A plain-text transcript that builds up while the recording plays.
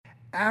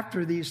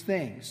After these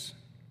things,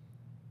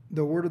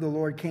 the word of the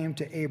Lord came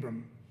to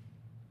Abram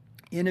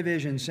in a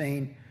vision,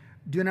 saying,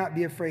 do not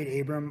be afraid,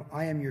 Abram.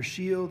 I am your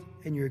shield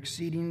and your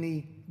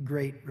exceedingly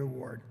great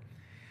reward.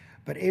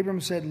 But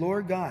Abram said,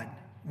 Lord God,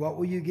 what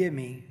will you give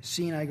me,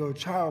 seeing I go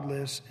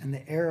childless, and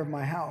the heir of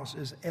my house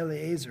is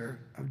Eliezer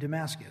of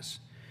Damascus?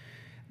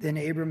 Then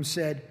Abram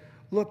said,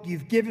 look,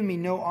 you've given me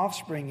no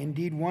offspring.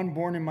 Indeed, one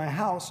born in my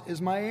house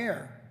is my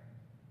heir.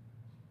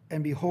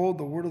 And behold,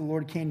 the word of the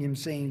Lord came to him,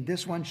 saying,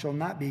 this one shall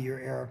not be your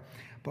heir,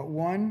 but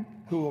one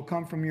who will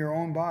come from your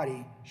own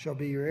body shall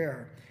be your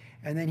heir.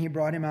 And then he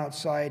brought him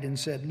outside and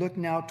said, look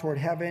now toward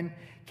heaven,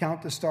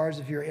 count the stars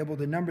if you're able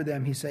to number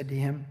them, he said to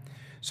him.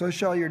 So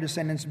shall your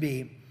descendants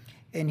be.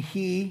 And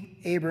he,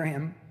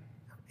 Abram,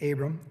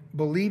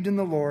 believed in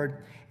the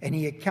Lord, and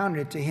he accounted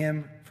it to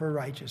him for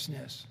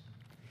righteousness.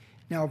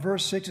 Now,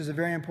 verse 6 is a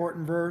very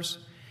important verse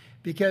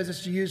because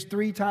it's used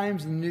 3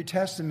 times in the New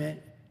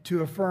Testament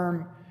to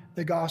affirm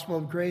the gospel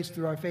of grace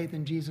through our faith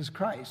in Jesus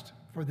Christ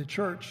for the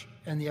church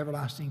and the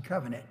everlasting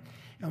covenant.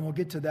 And we'll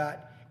get to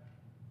that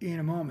in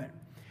a moment.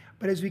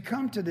 But as we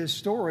come to this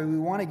story, we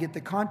want to get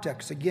the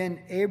context. Again,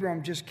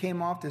 Abram just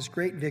came off this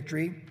great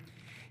victory.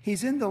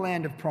 He's in the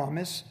land of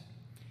promise.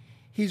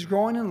 He's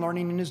growing and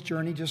learning in his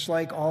journey, just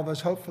like all of us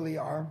hopefully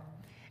are.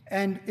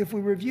 And if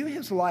we review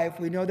his life,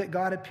 we know that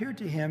God appeared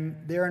to him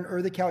there in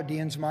Ur the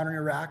Chaldeans, modern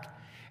Iraq.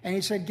 And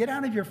he said, get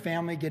out of your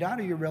family, get out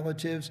of your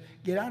relatives,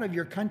 get out of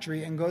your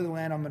country, and go to the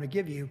land I'm going to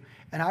give you.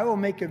 And I will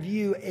make of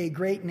you a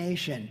great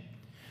nation.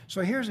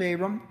 So here's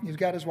Abram. He's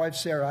got his wife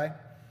Sarai.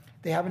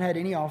 They haven't had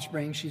any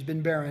offspring. She's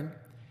been barren.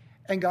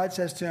 And God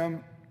says to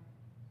him,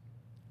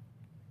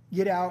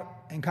 get out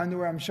and come to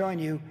where I'm showing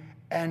you.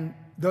 And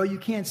though you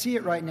can't see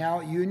it right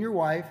now, you and your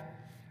wife,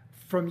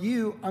 from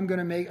you, I'm going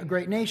to make a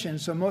great nation.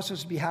 So most of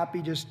us would be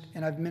happy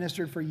and I've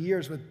ministered for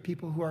years with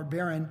people who are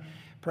barren,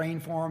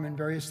 praying for them and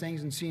various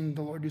things and seeing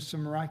the Lord do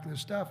some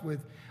miraculous stuff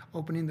with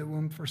opening the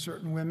womb for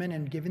certain women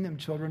and giving them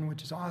children,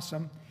 which is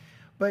awesome.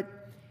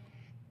 But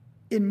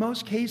in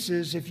most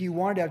cases, if you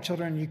wanted to have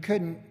children and you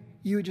couldn't,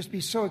 you would just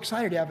be so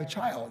excited to have a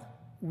child,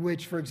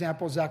 which, for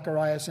example,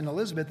 Zacharias and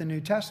Elizabeth in the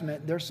New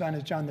Testament, their son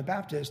is John the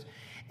Baptist.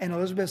 And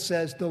Elizabeth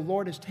says, the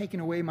Lord has taken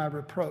away my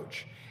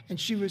reproach. And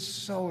she was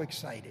so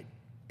excited.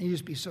 And you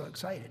just be so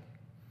excited.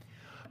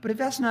 But if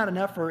that's not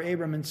enough for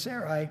Abram and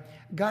Sarai,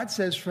 God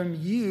says, from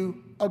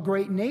you, a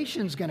great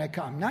nation's going to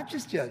come. Not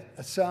just a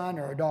son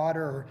or a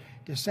daughter or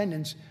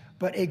descendants,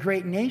 but a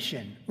great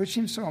nation, which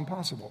seems so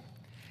impossible.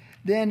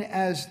 Then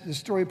as the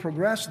story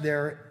progressed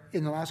there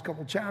in the last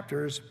couple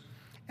chapters,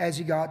 as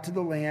he got to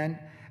the land,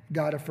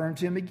 God affirmed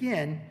to him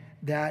again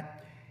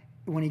that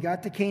when he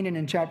got to Canaan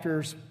in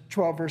chapter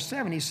 12, verse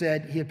 7,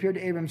 he appeared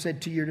to Abram and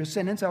said, to your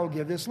descendants, I will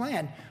give this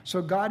land.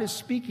 So God is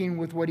speaking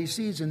with what he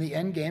sees in the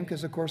end game,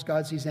 because of course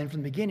God sees the end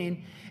from the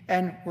beginning.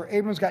 And where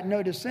Abram's got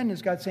no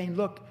descendants, God's saying,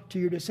 look, to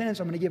your descendants,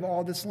 I'm going to give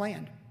all this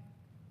land.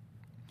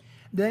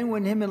 Then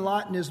when him and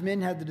Lot and his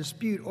men had the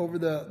dispute over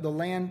the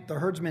land, the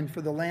herdsmen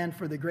for the land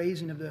for the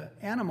grazing of the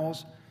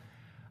animals,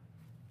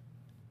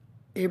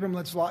 Abram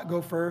lets Lot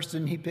go first,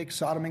 and he picks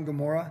Sodom and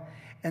Gomorrah.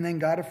 And then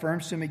God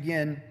affirms to him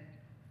again,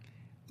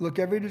 look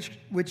every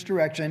which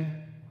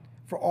direction,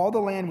 for all the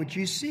land which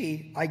you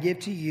see, I give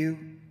to you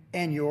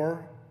and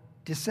your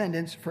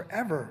descendants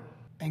forever.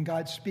 And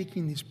God's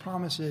speaking these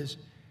promises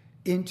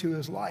into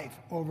his life,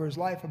 over his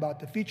life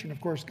about the future. And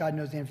of course, God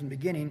knows the end from the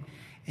beginning.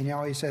 And he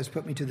always says,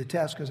 put me to the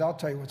test, because I'll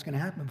tell you what's going to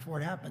happen before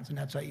it happens. And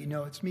that's how you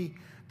know it's me,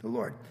 the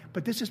Lord.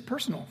 But this is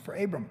personal for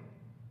Abram.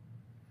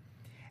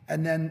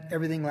 And then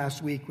everything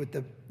last week with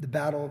the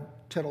battle,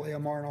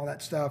 Chedorlaomer and all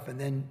that stuff, and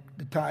then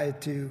the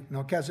tithe to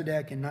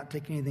Melchizedek and not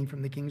taking anything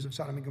from the kings of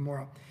Sodom and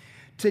Gomorrah.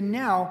 To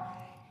now,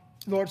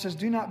 the Lord says,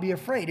 do not be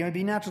afraid. It would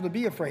be natural to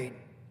be afraid.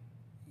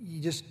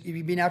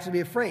 You'd be natural to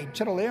be afraid.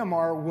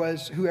 Chedorlaomer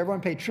was who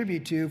everyone paid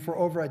tribute to for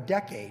over a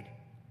decade.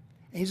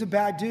 And he's a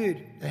bad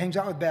dude that hangs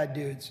out with bad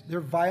dudes. They're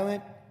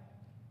violent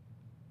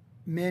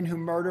men who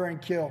murder and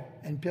kill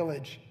and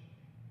pillage.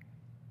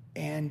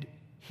 And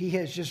he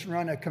has just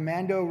run a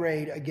commando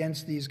raid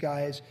against these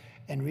guys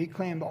and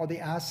reclaimed all the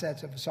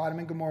assets of Sodom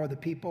and Gomorrah, the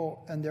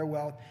people and their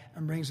wealth,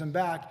 and brings them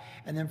back.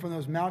 And then from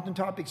those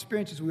mountaintop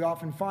experiences, we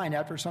often find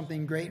after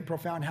something great and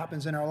profound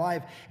happens in our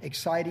life,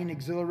 exciting,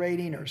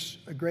 exhilarating, or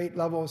a great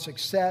level of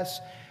success.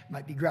 It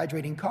might be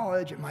graduating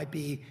college. It might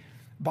be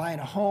buying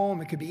a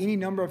home. It could be any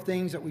number of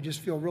things that we just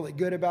feel really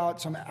good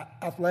about, some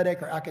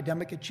athletic or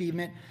academic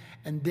achievement.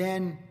 And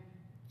then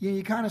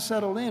you kind of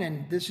settle in,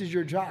 and this is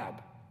your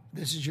job.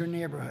 This is your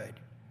neighborhood.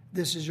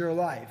 This is your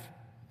life.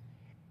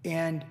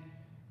 And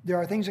there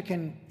are things that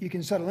you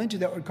can settle into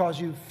that would cause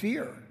you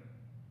fear.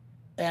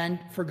 And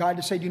for God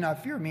to say, do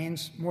not fear,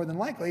 means more than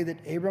likely that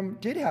Abram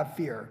did have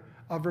fear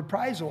of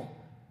reprisal.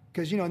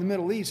 Because, in the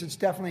Middle East, it's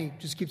definitely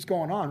just keeps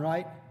going on,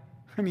 right?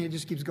 I mean, it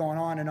just keeps going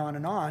on and on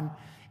and on.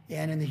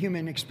 And in the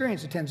human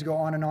experience, it tends to go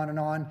on and on and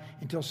on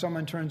until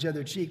someone turns the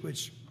other cheek,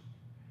 which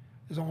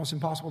is almost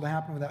impossible to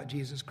happen without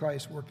Jesus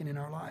Christ working in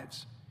our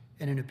lives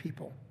and in a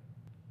people.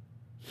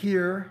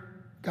 Here,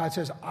 God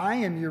says, I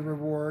am your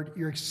reward,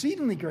 your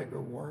exceedingly great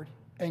reward,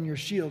 and your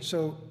shield.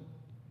 So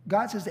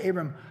God says to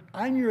Abram,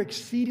 I'm your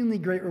exceedingly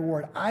great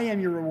reward. I am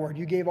your reward.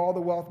 You gave all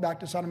the wealth back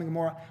to Sodom and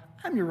Gomorrah.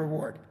 I'm your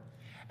reward.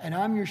 And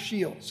I'm your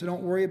shield. So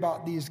don't worry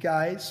about these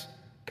guys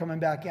coming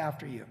back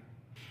after you.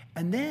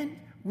 And then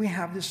we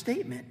have this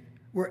statement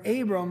where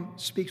Abram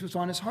speaks what's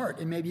on his heart.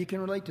 And maybe you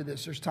can relate to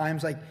this. There's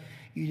times like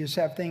you just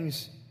have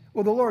things.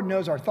 Well, the Lord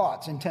knows our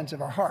thoughts, intents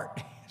of our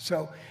heart.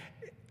 So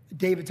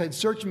David said,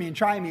 search me and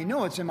try me, know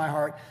what's in my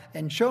heart,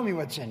 and show me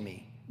what's in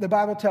me. The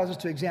Bible tells us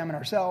to examine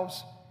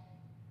ourselves,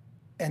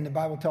 and the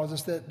Bible tells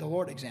us that the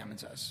Lord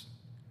examines us.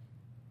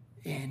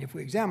 And if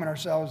we examine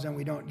ourselves, then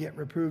we don't get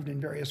reproved in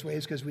various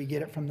ways because we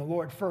get it from the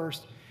Lord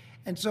first.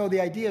 And so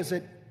the idea is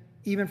that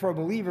even for a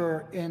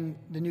believer in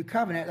the new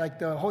covenant, like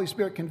the Holy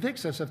Spirit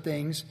convicts us of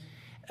things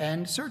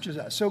and searches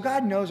us. So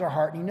God knows our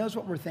heart, and he knows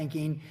what we're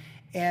thinking,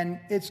 and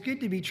it's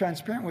good to be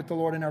transparent with the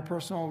Lord in our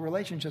personal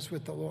relationships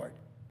with the Lord.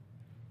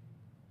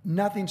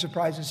 Nothing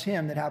surprises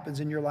him that happens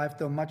in your life,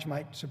 though much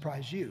might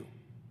surprise you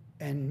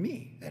and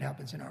me that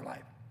happens in our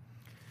life.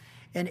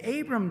 And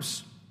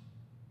Abram's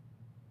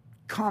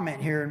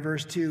comment here in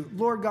verse 2,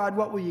 Lord God,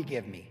 what will you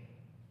give me?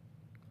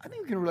 I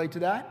think we can relate to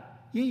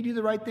that. You do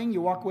the right thing.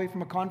 You walk away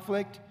from a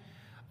conflict,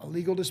 a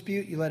legal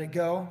dispute, you let it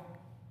go.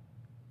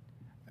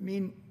 I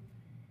mean,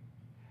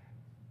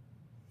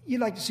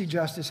 you'd like to see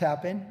justice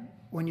happen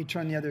when you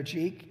turn the other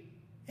cheek.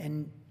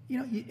 And, you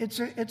know, it's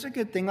a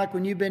good thing. Like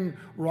when you've been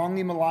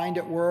wrongly maligned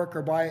at work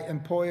or by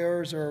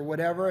employers or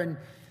whatever, and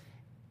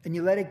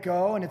you let it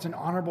go, and it's an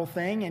honorable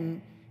thing.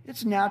 And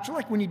it's natural.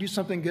 Like when you do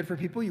something good for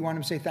people, you want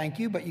them to say thank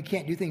you, but you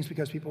can't do things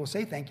because people will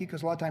say thank you,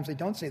 because a lot of times they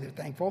don't say they're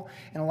thankful.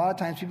 And a lot of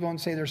times people don't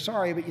say they're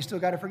sorry, but you still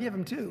got to forgive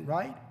them too,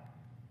 right?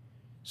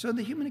 So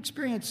the human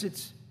experience,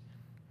 it's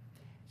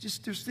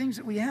just, there's things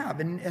that we have,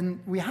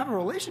 and we have a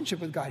relationship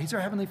with God. He's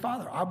our Heavenly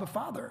Father, Abba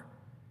Father.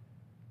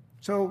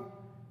 So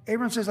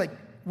Abram says, like,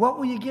 what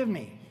will you give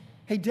me?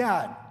 Hey,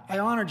 Dad, I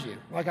honored you.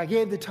 Like I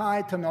gave the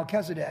tithe to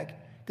Melchizedek,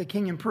 the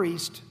king and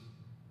priest,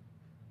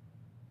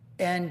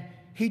 and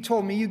he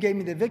told me you gave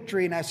me the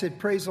victory, and I said,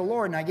 praise the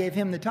Lord, and I gave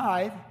him the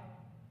tithe.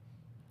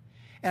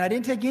 And I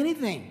didn't take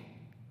anything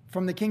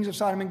from the kings of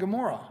Sodom and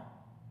Gomorrah.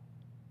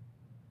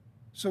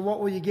 So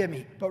what will you give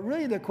me? But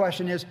really the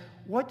question is,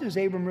 what does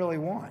Abram really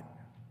want?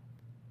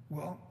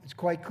 Well, it's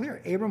quite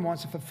clear. Abram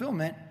wants a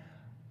fulfillment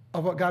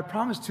of what God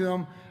promised to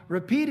him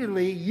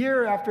repeatedly,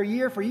 year after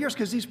year, for years,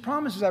 because these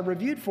promises I've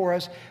reviewed for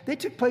us, they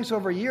took place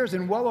over years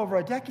and well over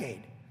a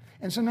decade.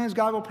 And sometimes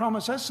God will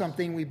promise us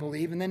something we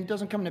believe, and then it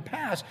doesn't come to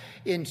pass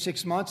in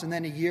 6 months and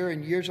then a year,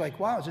 and years like,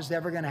 wow, is this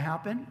ever going to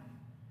happen?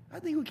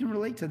 I think we can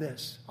relate to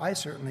this. I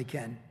certainly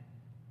can.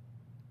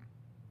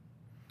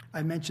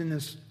 I mentioned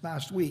this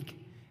last week,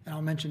 and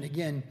I'll mention it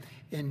again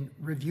in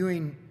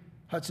reviewing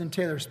Hudson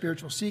Taylor's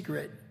Spiritual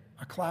Secret,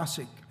 a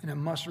classic and a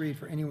must-read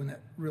for anyone that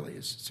really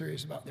is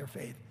serious about their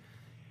faith.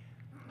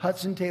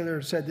 Hudson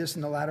Taylor said this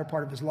in the latter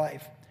part of his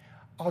life: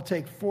 I'll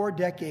take 4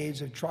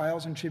 decades of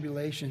trials and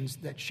tribulations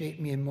that shape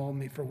me and mold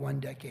me for 1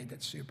 decade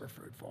that's super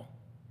fruitful.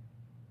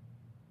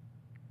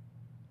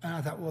 And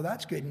I thought, well,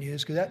 that's good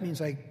news, because that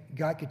means like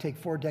God could take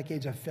 4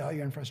 decades of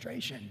failure and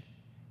frustration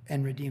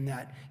and redeem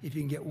that if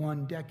you can get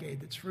 1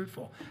 decade that's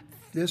fruitful.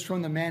 This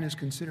from the man who's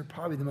considered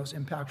probably the most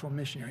impactful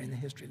missionary in the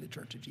history of the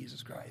Church of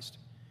Jesus Christ.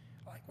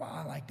 Like,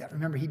 wow, I like that.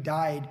 Remember, he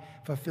died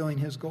fulfilling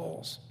his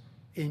goals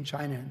in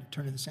China in the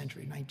turn of the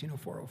century,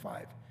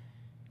 1904-05.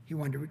 He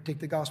wanted to take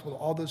the gospel to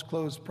all those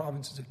closed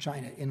provinces of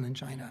China, inland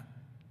China.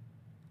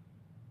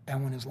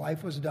 And when his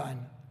life was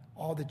done,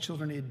 all the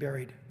children he had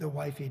buried, the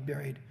wife he had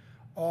buried,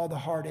 all the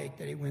heartache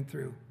that he went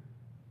through,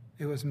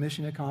 it was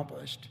mission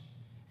accomplished.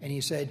 And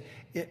he said,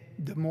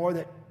 the more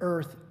that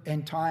earth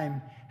and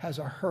time has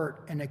a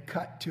hurt and a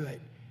cut to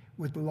it,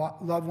 with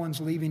loved ones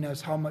leaving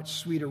us, how much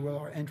sweeter will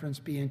our entrance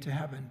be into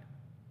heaven?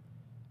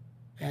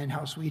 And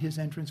how sweet his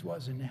entrance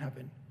was into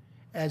heaven.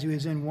 As he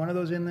was in one of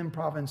those inland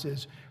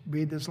provinces,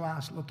 breathed his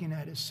last, looking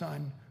at his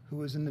son, who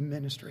was in the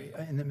ministry,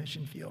 in the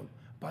mission field,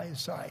 by his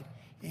side.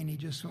 And he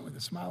just went with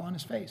a smile on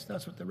his face.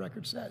 That's what the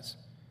record says.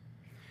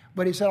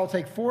 But he said, I'll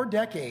take 4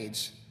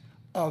 decades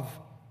of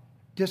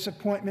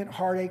disappointment,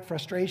 heartache,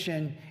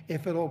 frustration,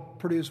 if it'll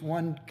produce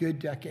 1 good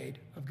decade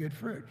of good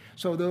fruit.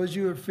 So those of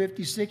you who are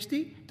 50,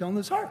 60, don't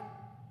lose heart.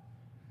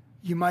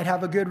 You might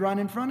have a good run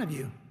in front of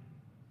you.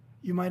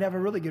 You might have a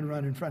really good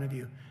run in front of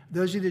you.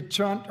 Those of you that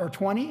are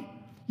 20,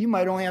 you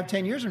might only have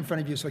 10 years in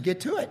front of you, so get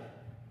to it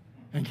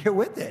and get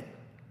with it.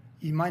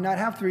 You might not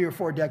have 3 or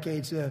 4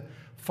 decades to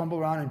fumble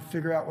around and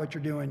figure out what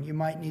you're doing. You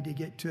might need to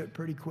get to it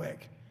pretty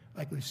quick,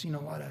 like we've seen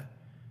a lot of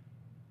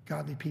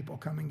godly people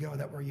come and go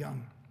that were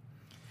young.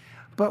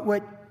 But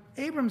what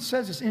Abram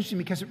says is interesting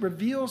because it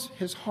reveals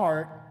his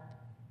heart.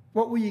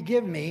 What will you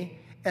give me?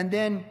 And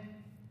then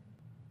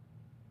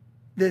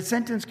the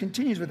sentence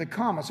continues with a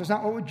comma. So it's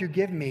not what would you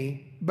give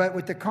me, but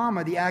with the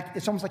comma,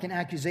 it's almost like an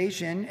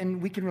accusation,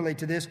 and we can relate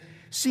to this.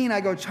 Seeing I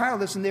go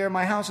childless, and there in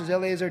my house is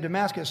Eliezer of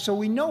Damascus. So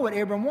we know what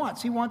Abram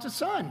wants. He wants a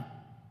son.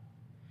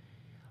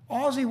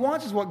 All he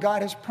wants is what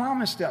God has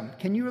promised him.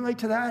 Can you relate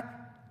to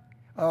that?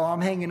 Oh,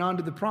 I'm hanging on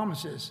to the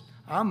promises.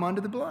 I'm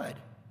under the blood.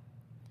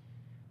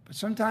 But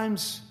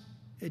sometimes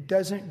It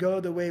doesn't go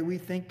the way we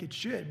think it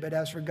should, but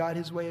as for God,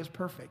 his way is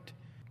perfect.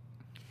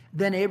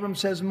 Then Abram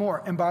says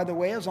more. And by the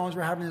way, as long as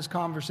we're having this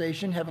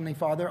conversation, Heavenly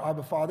Father,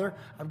 Abba Father,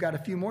 I've got a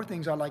few more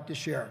things I'd like to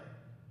share.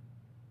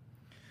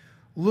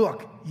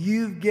 Look,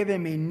 you've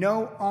given me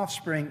no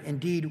offspring.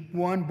 Indeed,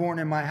 one born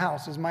in my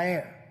house is my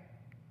heir.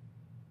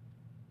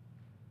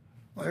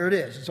 Well, there it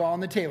is. It's all on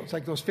the table. It's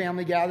like those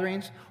family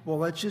gatherings. Well,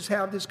 let's just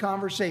have this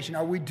conversation.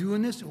 Are we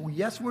doing this? Well,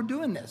 yes, we're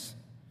doing this.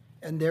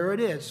 And there it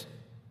is.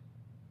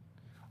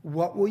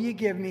 What will you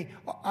give me?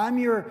 I'm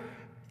your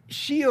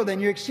shield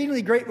and your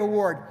exceedingly great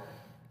reward.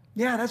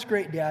 Yeah, that's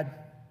great, Dad.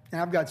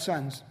 And I've got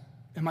sons.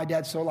 And my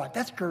dad's still alive.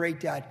 That's great,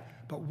 Dad.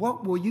 But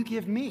what will you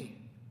give me?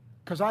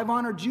 Because I've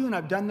honored you and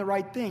I've done the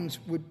right things,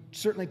 which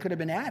certainly could have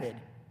been added.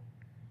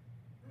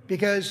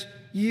 Because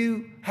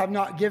you have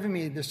not given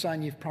me the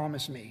son you've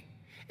promised me.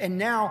 And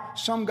now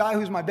some guy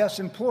who's my best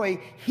employee,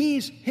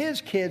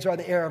 his kids are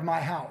the heir of my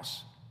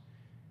house.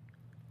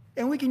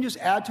 And we can just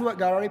add to what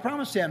God already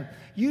promised him.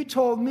 You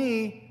told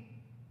me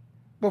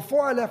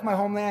before I left my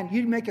homeland,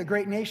 you'd make a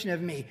great nation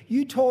of me.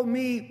 You told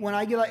me when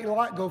I let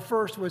Lot go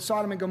first with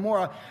Sodom and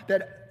Gomorrah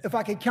that if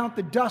I could count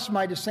the dust,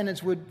 my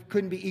descendants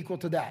couldn't be equal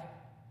to that.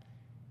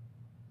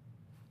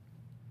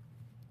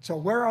 So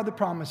where are the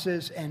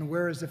promises and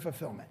where is the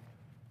fulfillment?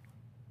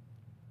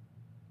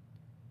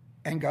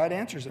 And God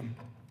answers them.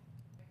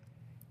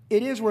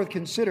 It is worth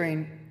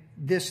considering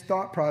this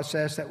thought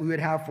process that we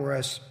would have for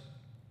us.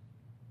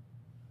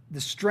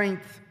 The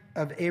strength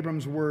of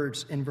Abram's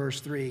words in verse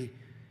 3.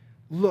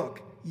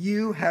 Look,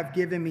 you have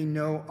given me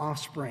no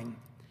offspring.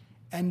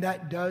 And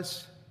that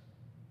does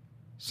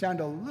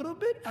sound a little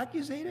bit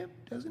accusative,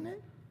 doesn't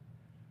it?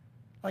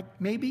 Like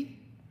maybe.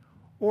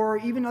 Or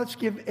even let's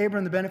give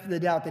Abram the benefit of the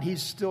doubt that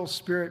he's still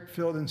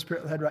spirit-filled and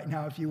spirit-led right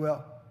now, if you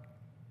will.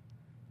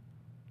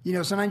 You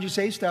know, sometimes you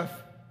say stuff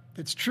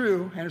that's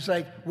true, and it's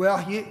like,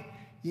 well,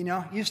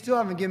 you still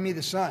haven't given me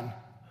the son.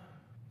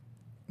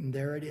 And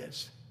there it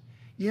is.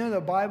 You know,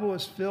 the Bible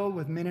is filled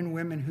with men and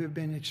women who have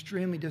been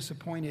extremely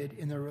disappointed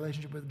in their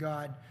relationship with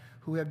God,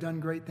 who have done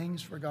great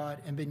things for God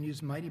and been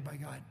used mighty by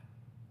God.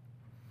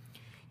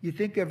 You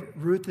think of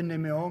Ruth and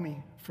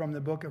Naomi from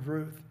the book of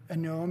Ruth,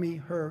 and Naomi,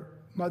 her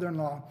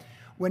mother-in-law.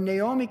 When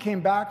Naomi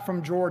came back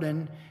from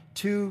Jordan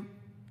to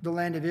the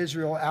land of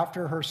Israel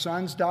after her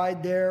sons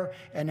died there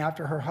and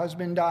after her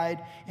husband died,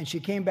 and she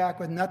came back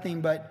with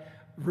nothing but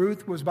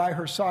Ruth was by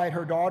her side,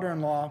 her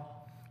daughter-in-law,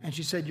 and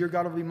she said, your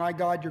God will be my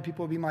God, your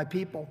people will be my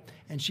people.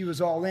 And she was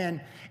all in.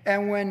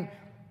 And when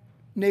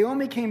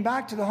Naomi came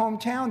back to the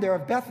hometown there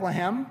of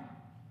Bethlehem,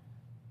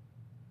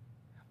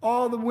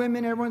 all the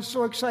women, everyone's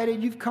so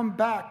excited, you've come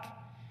back.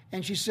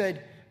 And she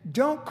said,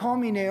 don't call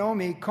me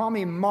Naomi, call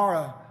me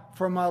Mara,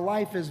 for my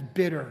life is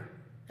bitter,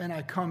 and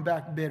I come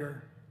back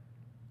bitter.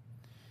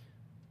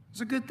 It's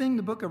a good thing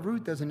the book of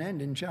Ruth doesn't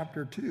end in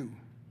chapter 2.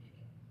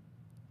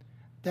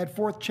 That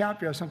 4th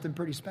chapter has something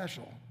pretty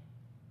special.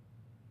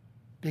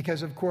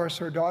 Because, of course,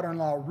 her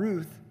daughter-in-law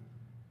Ruth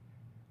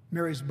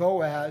marries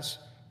Boaz,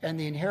 and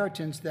the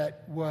inheritance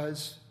that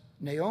was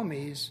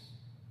Naomi's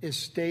is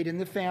stayed in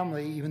the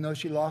family, even though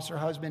she lost her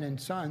husband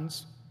and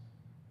sons.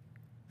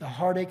 The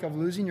heartache of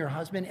losing your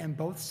husband and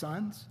both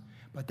sons,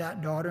 but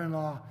that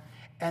daughter-in-law.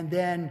 And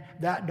then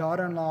that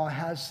daughter-in-law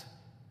has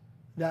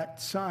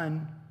that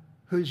son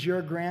who's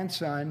your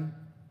grandson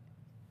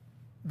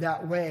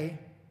that way.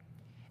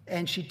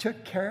 And she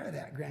took care of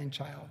that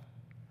grandchild.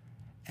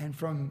 And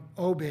from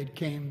Obed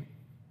came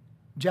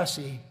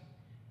Jesse.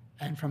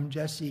 And from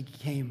Jesse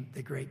came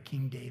the great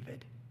King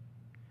David.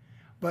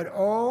 But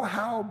oh,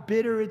 how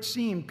bitter it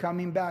seemed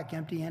coming back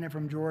empty-handed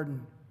from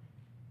Jordan.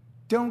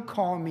 Don't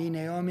call me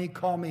Naomi,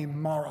 call me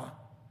Mara,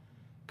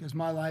 because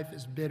my life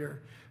is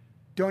bitter.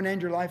 Don't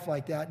end your life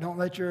like that. Don't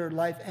let your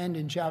life end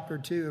in chapter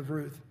 2 of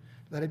Ruth.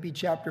 Let it be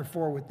chapter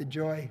 4 with the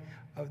joy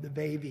of the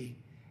baby.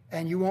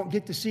 And you won't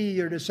get to see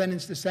your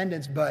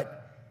descendants,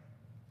 but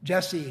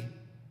Jesse,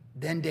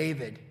 then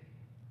David,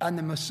 and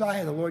the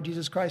Messiah, the Lord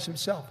Jesus Christ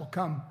himself, will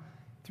come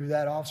through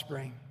that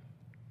offspring.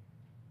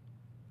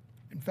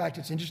 In fact,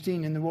 it's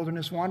interesting in the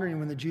wilderness wandering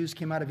when the Jews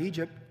came out of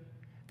Egypt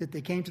that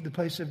they came to the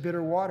place of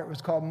bitter water. It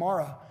was called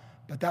Mara,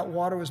 but that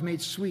water was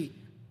made sweet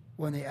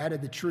when they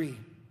added the tree.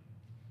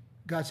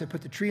 God said,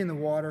 put the tree in the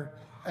water,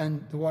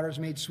 and the water is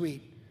made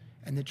sweet.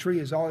 And the tree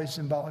is always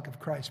symbolic of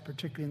Christ,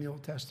 particularly in the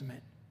Old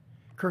Testament.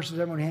 Curses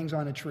everyone who hangs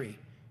on a tree.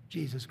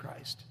 Jesus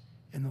Christ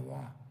in the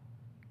law.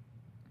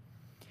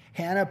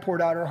 Hannah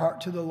poured out her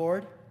heart to the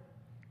Lord.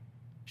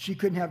 She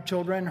couldn't have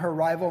children. Her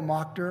rival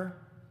mocked her.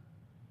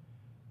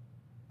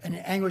 And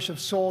in anguish of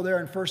soul there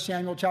in 1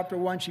 Samuel chapter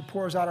 1, she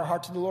pours out her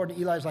heart to the Lord.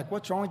 And Eli's like,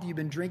 what's wrong with you? You've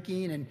been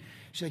drinking? And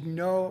she's like,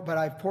 no, but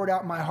I've poured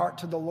out my heart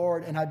to the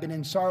Lord, and I've been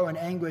in sorrow and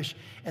anguish.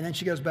 And then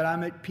she goes, but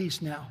I'm at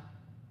peace now.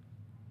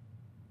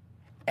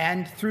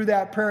 And through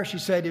that prayer, she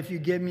said, if you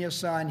give me a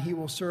son, he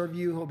will serve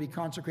you, he'll be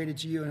consecrated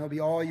to you, and he'll be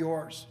all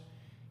yours.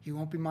 He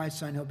won't be my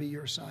son, he'll be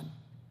your son.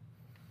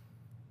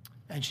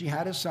 And she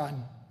had a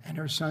son, and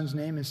her son's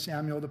name is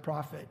Samuel the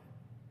prophet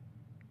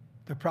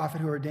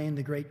who ordained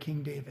the great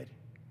King David.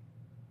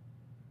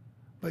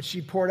 But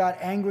she poured out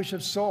anguish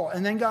of soul.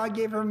 And then God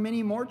gave her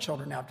many more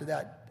children after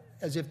that,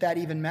 as if that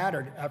even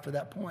mattered after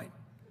that point.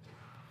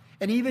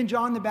 And even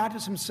John the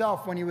Baptist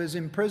himself, when he was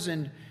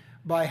imprisoned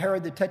by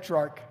Herod the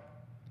Tetrarch,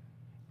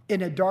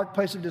 in a dark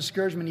place of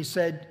discouragement, he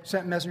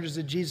sent messengers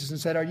to Jesus and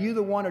said, "Are you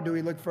the one, or do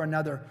we look for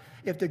another?"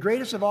 If the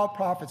greatest of all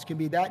prophets can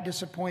be that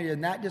disappointed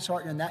and that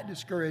disheartened and that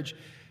discouraged,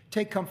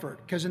 take comfort.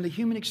 Because in the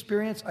human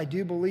experience, I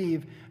do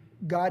believe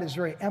God is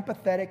very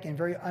empathetic and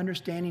very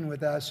understanding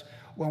with us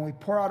when we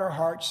pour out our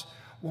hearts,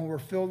 when we're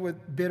filled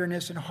with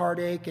bitterness and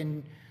heartache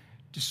and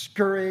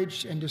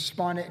discouraged and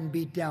despondent and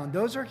beat down.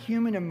 Those are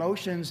human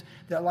emotions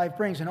that life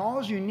brings. And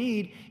all you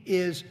need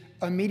is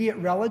immediate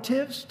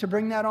relatives to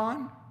bring that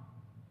on,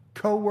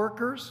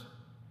 co-workers,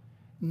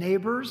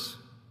 neighbors,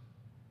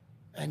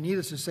 and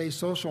needless to say,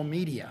 social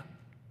media,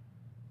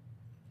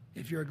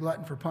 if you're a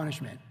glutton for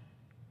punishment.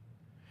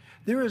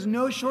 There is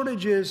no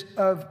shortages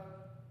of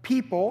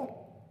people,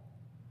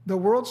 the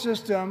world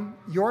system,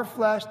 your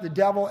flesh, the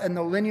devil, and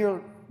the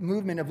linear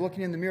movement of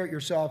looking in the mirror at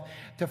yourself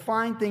to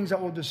find things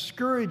that will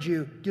discourage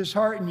you,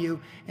 dishearten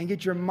you, and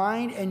get your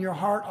mind and your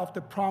heart off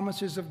the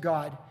promises of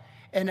God.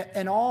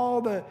 And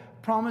all the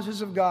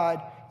promises of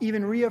God,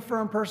 even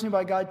reaffirmed personally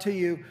by God to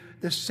you,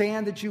 the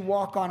sand that you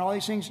walk on, all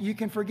these things, you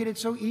can forget it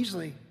so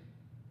easily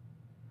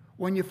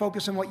when you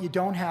focus on what you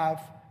don't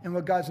have and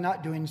what God's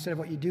not doing instead of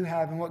what you do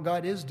have and what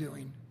God is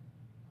doing.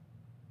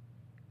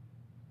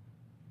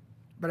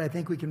 But I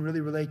think we can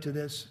really relate to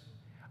this.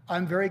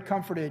 I'm very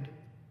comforted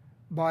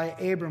by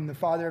Abram, the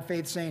father of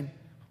faith, saying,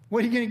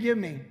 "What are you going to give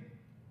me?"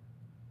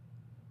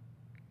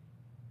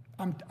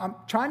 I'm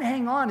trying to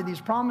hang on to these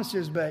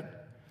promises,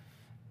 but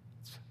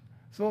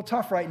it's a little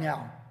tough right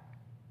now.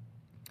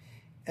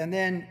 And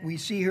then we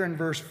see here in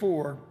verse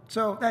 4,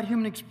 so that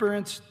human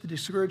experience, the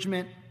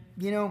discouragement,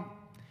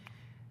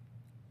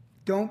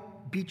 don't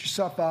beat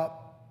yourself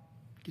up.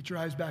 Get your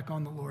eyes back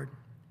on the Lord.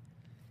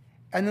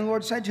 And then the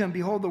Lord said to him,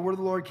 "Behold, the word of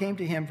the Lord came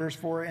to him," verse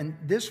 4, "and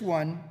this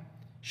one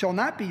shall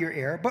not be your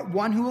heir, but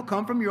one who will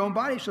come from your own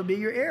body shall be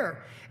your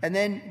heir." And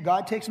then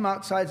God takes him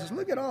outside and says,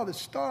 "Look at all the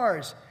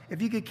stars.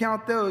 If you could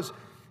count those,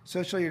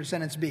 so shall your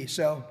descendants be."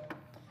 So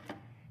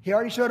he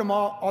already showed him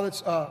all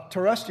that's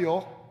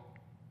terrestrial.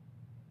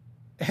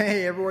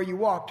 Hey, everywhere you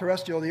walk,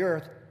 terrestrial, the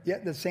earth. Yeah,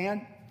 the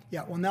sand.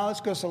 Yeah, well, now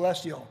let's go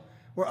celestial.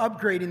 We're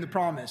upgrading the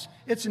promise.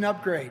 It's an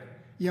upgrade.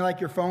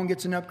 Like your phone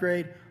gets an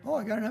upgrade. Oh,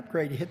 I got an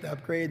upgrade. You hit the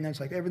upgrade, and then it's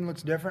like everything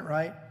looks different,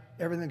 right?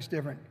 Everything looks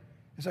different.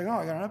 It's like, oh,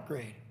 I got an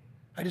upgrade.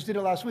 I just did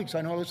it last week, so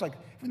I know it looks like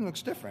everything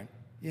looks different.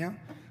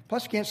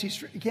 Plus,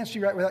 you can't see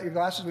right without your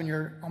glasses when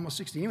you're almost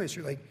 60 anyway.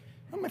 So you're like,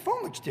 oh, my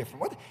phone looks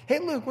different. Hey,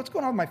 Luke, what's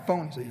going on with my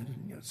phone?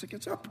 He's like,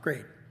 it's an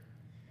upgrade.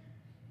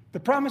 The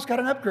promise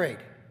got an upgrade.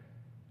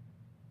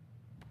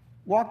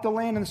 Walk the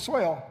land and the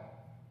soil,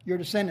 your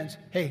descendants.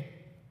 Hey,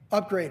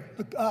 upgrade.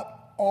 Look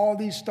up. All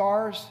these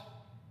stars,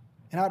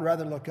 and I'd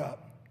rather look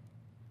up.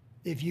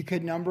 If you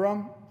could number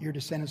them, your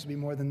descendants would be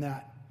more than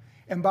that.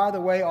 And by the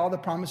way, all the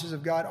promises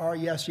of God are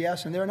yes,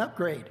 yes, and they're an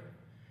upgrade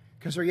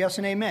because they're yes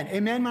and amen.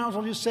 Amen might as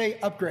well just say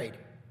upgrade.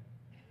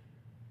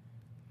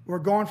 We're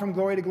going from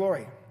glory to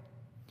glory.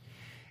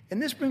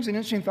 And this brings an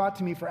interesting thought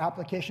to me for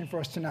application for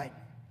us tonight.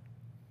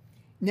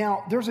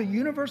 Now, there's a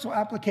universal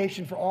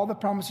application for all the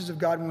promises of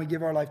God when we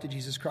give our life to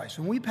Jesus Christ.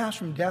 When we pass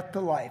from death to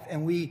life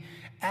and we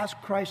ask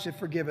Christ to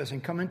forgive us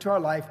and come into our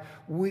life,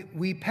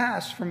 we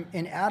pass from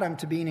in Adam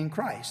to being in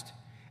Christ.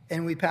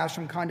 And we pass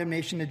from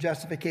condemnation to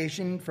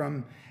justification,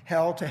 from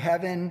hell to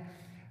heaven,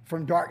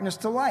 from darkness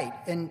to light.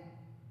 And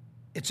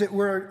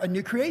we're a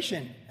new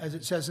creation, as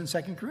it says in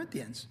 2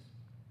 Corinthians.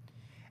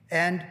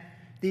 And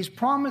these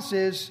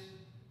promises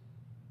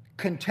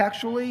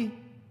contextually,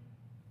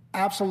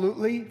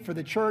 absolutely, for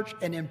the church,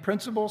 and in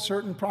principle,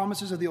 certain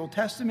promises of the Old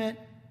Testament,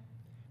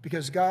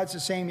 because God's the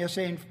same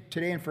yesterday,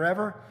 today, and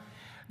forever,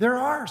 they're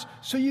ours.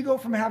 So you go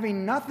from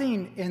having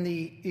nothing in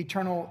the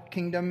eternal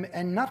kingdom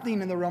and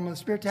nothing in the realm of the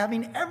Spirit to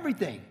having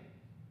everything.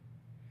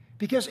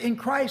 Because in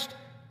Christ,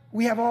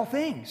 we have all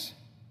things.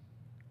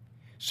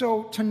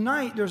 So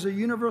tonight, there's a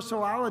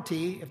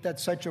universality, if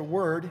that's such a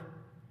word,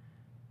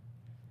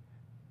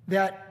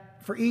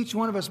 that for each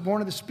one of us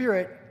born of the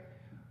Spirit,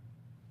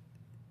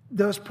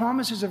 those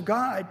promises of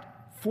God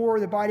for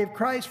the body of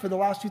Christ for the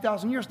last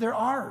 2,000 years, they're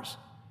ours.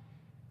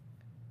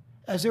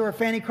 As there were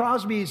Fanny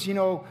Crosby's,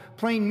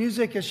 playing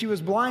music as she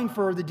was blind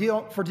for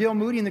D.L.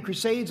 Moody and the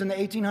Crusades in the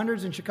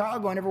 1800s in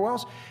Chicago and everywhere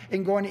else,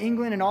 and going to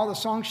England and all the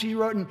songs she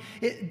wrote. And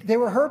they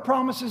were her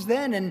promises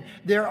then, and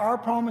there are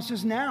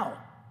promises now.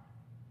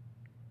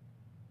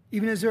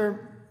 Even as there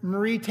are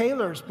Marie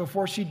Taylor's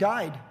before she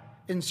died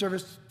in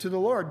service to the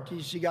Lord.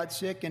 She got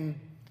sick in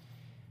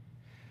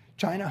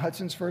China,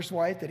 Hudson's first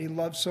wife that he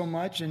loved so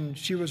much, and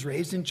she was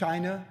raised in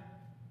China.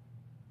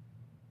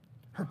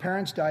 Her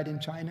parents died in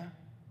China.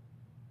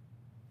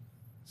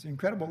 It's an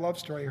incredible love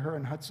story, her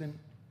and Hudson.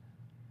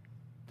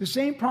 The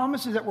same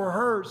promises that were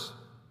hers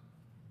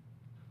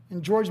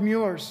and George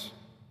Mueller's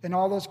and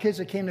all those kids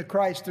that came to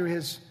Christ through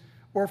his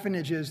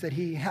orphanages that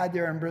he had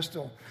there in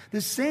Bristol.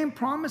 The same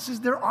promises,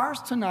 they're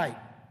ours tonight.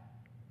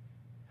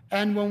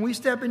 And when we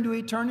step into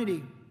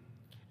eternity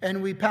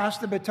and we pass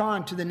the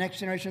baton to the next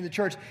generation of the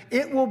church,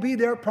 it will be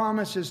their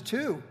promises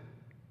too.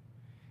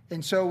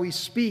 And so we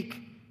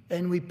speak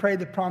and we pray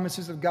the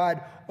promises of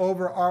God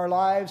over our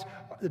lives,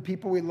 the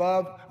people we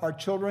love, our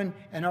children,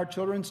 and our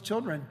children's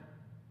children.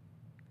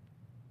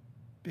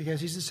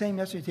 Because he's the same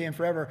yesterday, today, and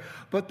forever.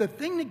 But the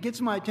thing that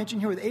gets my attention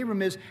here with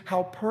Abram is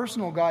how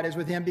personal God is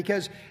with him,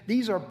 because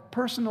these are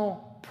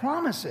personal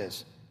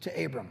promises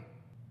to Abram.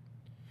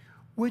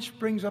 Which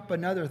brings up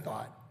another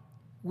thought.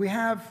 We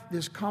have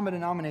this common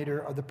denominator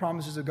of the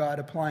promises of God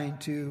applying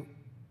to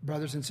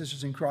brothers and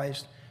sisters in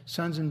Christ,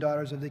 sons and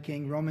daughters of the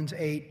King. Romans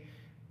 8,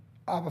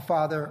 Abba,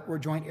 Father, we're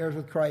joint heirs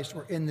with Christ,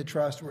 we're in the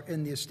trust, we're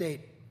in the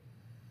estate.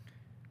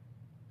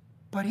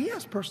 But he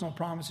has personal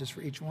promises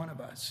for each one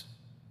of us.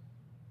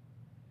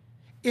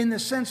 In the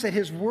sense that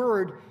his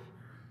word,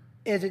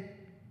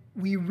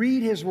 we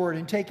read his word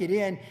and take it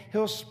in,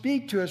 he'll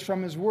speak to us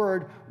from his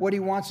word what he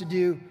wants to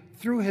do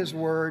through his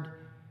word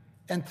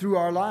and through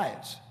our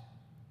lives.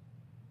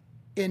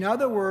 In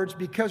other words,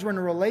 because we're in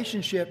a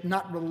relationship,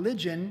 not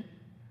religion,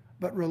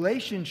 but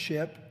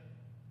relationship,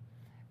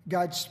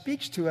 God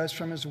speaks to us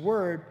from his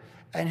word,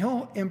 and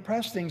he'll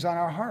impress things on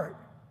our heart.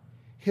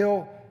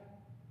 He'll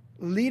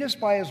lead us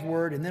by his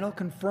word, and then he'll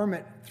confirm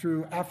it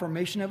through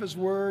affirmation of his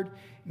word.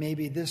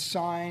 Maybe this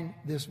sign,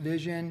 this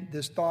vision,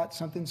 this thought,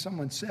 something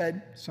someone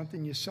said,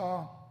 something you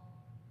saw.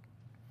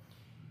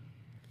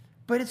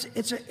 But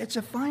it's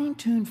a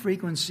fine-tuned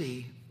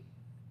frequency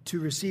to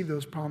receive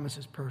those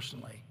promises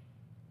personally.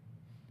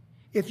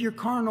 If you're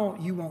carnal,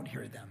 you won't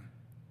hear them.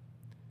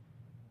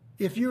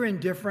 If you're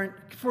indifferent,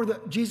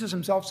 Jesus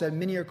himself said,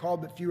 many are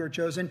called, but few are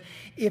chosen.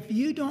 If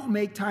you don't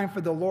make time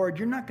for the Lord,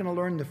 you're not going to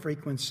learn the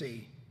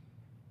frequency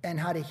and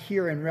how to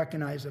hear and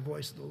recognize the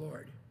voice of the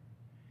Lord.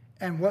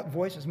 And what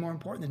voice is more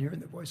important than hearing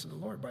the voice of the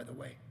Lord, by the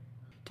way?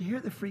 To hear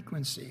the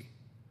frequency.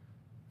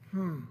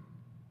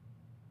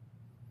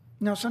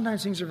 Now,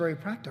 sometimes things are very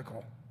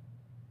practical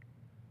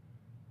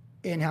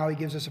in how he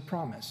gives us a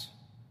promise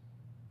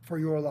for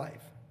your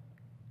life.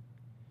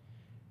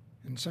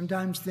 And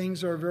sometimes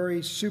things are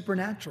very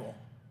supernatural.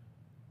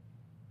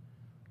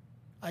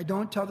 I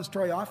don't tell the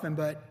story often,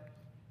 but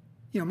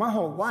my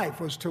whole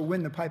life was to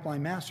win the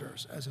Pipeline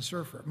Masters as a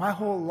surfer. My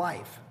whole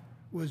life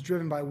was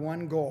driven by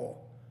one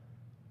goal.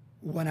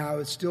 When I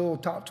was still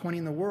top 20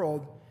 in the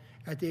world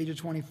at the age of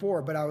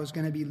 24, but I was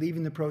going to be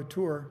leaving the pro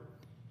tour,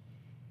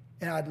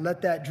 and I'd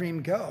let that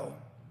dream go.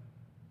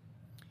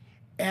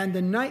 And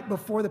the night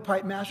before the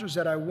Pipe Masters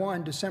that I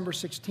won, December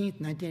 16th,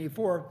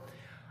 1984,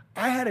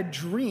 I had a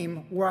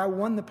dream where I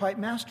won the Pipe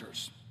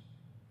Masters.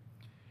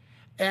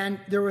 And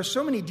there were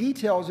so many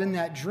details in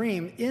that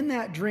dream. In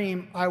that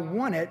dream, I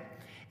won it.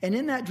 And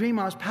in that dream,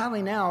 I was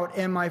paddling out,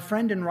 and my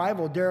friend and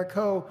rival, Derek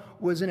Ho,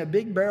 was in a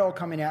big barrel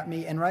coming at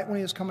me, and right when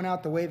he was coming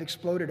out, the wave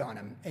exploded on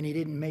him, and he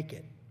didn't make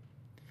it.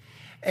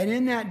 And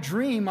in that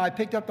dream, I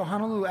picked up the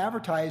Honolulu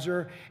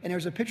Advertiser, and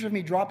there's a picture of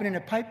me dropping in a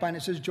pipeline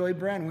that says, Joey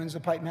Brand wins the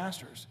Pipe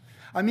Masters.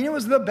 I mean, it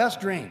was the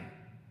best dream,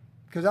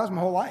 because that was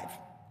my whole life.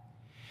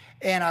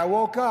 And I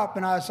woke up,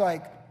 and I was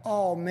like,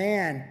 oh,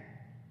 man,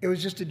 it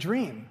was just a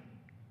dream.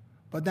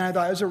 But then I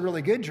thought it was a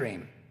really good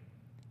dream.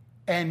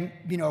 And,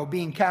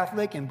 being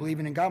Catholic and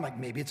believing in God, I'm like,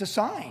 maybe it's a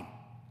sign.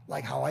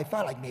 Like how I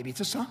thought, like maybe it's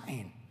a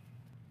sign.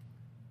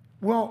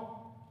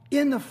 Well,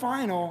 in the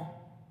final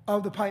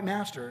of the Pipe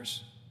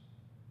Masters,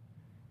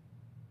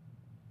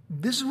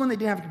 this is when they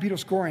didn't have computer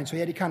scoring, so you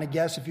had to kind of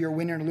guess if you were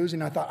winning or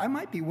losing. I thought, I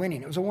might be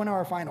winning. It was a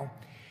 1-hour final.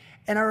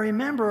 And I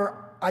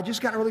remember I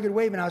just got a really good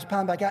wave, and I was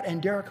pounding back out,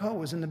 and Derek Ho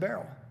was in the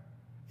barrel.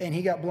 And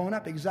he got blown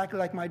up exactly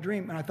like my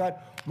dream. And I thought,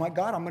 oh my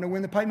God, I'm going to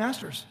win the Pipe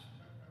Masters.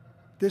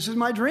 This is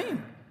my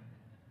dream.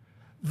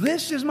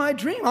 This is my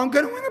dream. I'm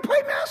going to win the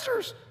Pipe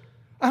Masters.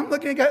 I'm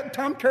looking at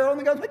Tom Carroll,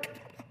 and the guy's like,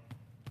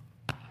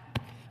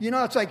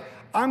 it's like,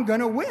 I'm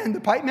going to win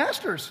the Pipe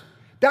Masters.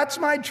 That's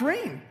my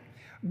dream.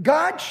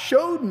 God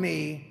showed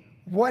me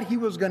what he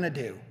was going to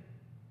do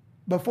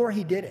before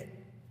he did it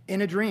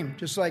in a dream,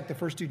 just like the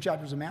first 2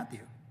 chapters of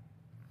Matthew.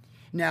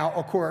 Now,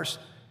 of course,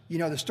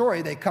 the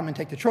story. They come and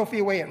take the trophy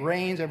away. It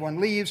rains. Everyone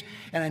leaves.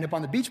 And I end up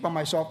on the beach by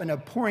myself in a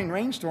pouring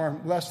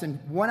rainstorm less than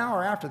 1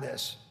 hour after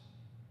this.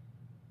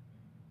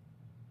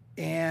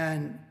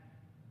 And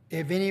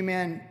if any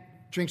man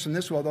drinks from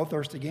this well, they'll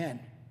thirst again.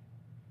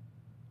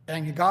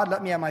 And God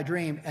let me have my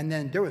dream. And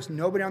then there was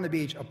nobody on the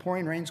beach, a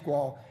pouring rain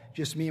squall,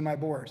 just me and my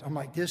boards. I'm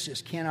like, this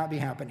just cannot be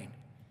happening.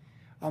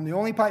 I'm the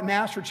only Pipe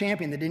Master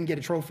champion that didn't get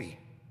a trophy.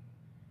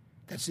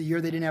 That's the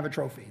year they didn't have a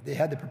trophy. They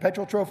had the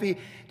perpetual trophy.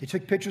 They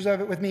took pictures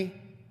of it with me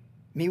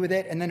with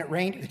it, and then it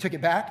rained. They took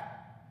it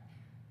back.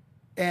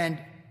 And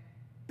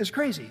it's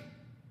crazy.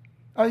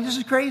 Oh, this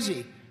is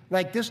crazy.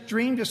 Like, this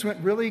dream just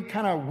went really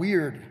kind of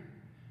weird.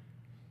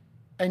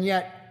 And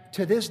yet,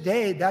 to this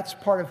day, that's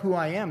part of who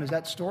I am, is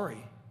that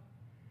story.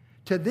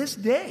 To this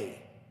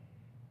day,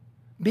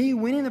 me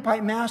winning the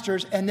Pipe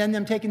Masters and then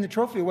them taking the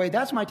trophy away,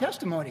 that's my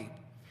testimony.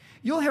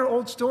 You'll hear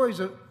old stories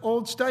of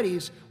old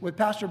studies with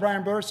Pastor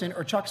Brian Burson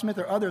or Chuck Smith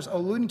or others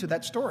alluding to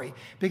that story,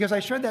 because I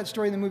shared that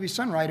story in the movie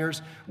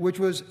Sunriders, which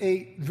was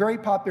a very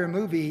popular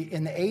movie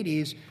in the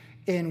 80s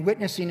in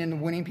witnessing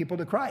and winning people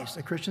to Christ,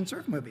 a Christian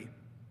surf movie.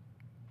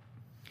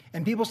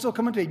 And people still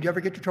come up to me, "Did you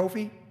ever get your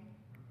trophy?"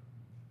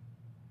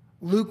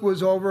 Luke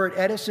was over at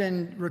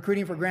Edison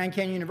recruiting for Grand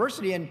Canyon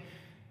University, and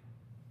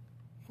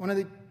one of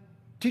the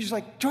teachers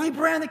like, "Joey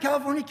Brand, the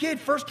California kid,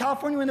 first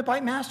California win the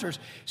Pipe Masters."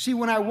 See,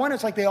 when I won,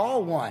 it's like they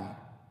all won.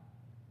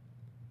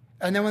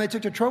 And then when they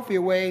took the trophy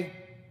away,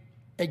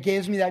 it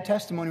gives me that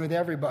testimony with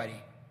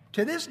everybody.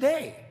 To this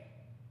day,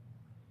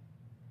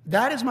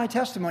 that is my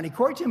testimony.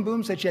 Corrie ten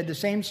Boom said she had the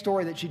same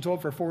story that she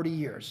told for 40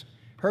 years.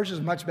 Hers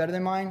is much better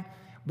than mine,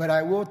 but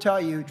I will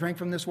tell you, drink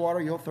from this water,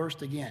 you'll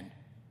thirst again.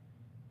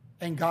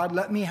 And God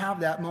let me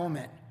have that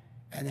moment.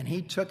 And then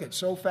he took it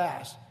so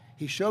fast.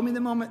 He showed me the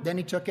moment, then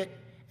he took it,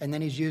 and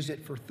then he's used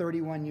it for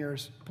 31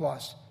 years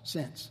plus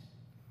since.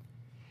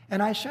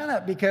 And I share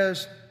that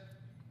because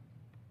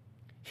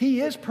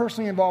he is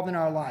personally involved in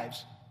our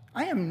lives.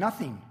 I am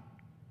nothing.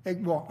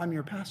 Well, I'm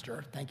your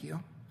pastor. Thank you.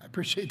 I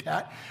appreciate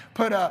that.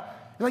 But,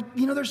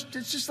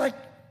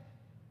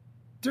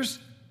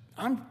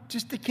 I'm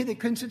just the kid that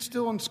couldn't sit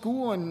still in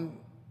school and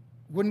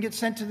wouldn't get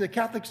sent to the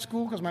Catholic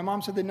school because my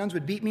mom said the nuns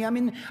would beat me. I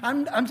mean,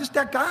 I'm just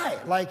that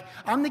guy. Like,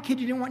 I'm the kid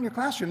you didn't want in your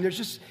classroom.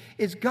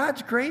 It's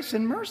God's grace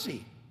and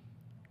mercy.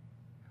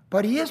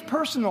 But he is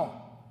personal.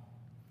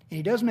 And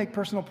he does make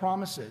personal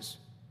promises.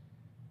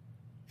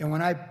 And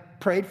when I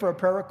prayed for a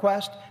prayer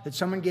request that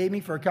someone gave me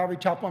for a Calvary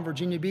Chapel in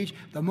Virginia Beach,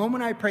 the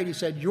moment I prayed, he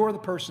said, "You're the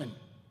person."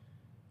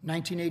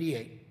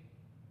 1988.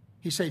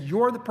 He said,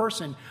 "You're the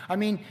person." I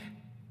mean,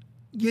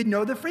 you'd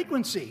know the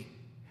frequency.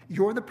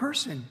 You're the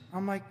person.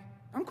 I'm like,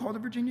 I'm called to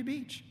Virginia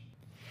Beach.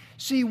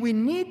 See, we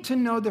need to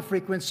know the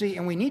frequency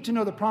and we need to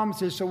know the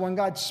promises so when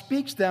God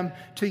speaks them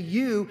to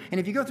you, and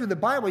if you go through the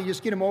Bible, you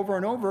just get them over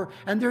and over,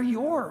 and they're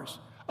yours.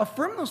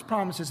 Affirm those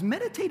promises.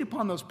 Meditate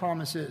upon those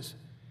promises.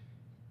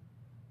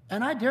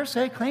 And I dare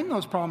say, claim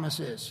those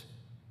promises.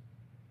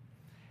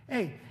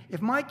 Hey,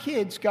 if my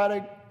kids got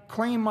to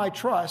claim my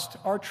trust,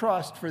 our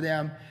trust for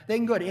them, they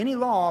can go to any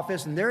law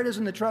office, and there it is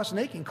in the trust, and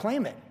they can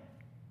claim it.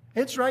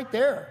 It's right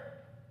there.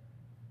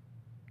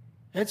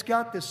 It's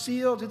got the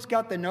seals, it's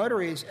got the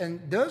notaries,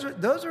 and that's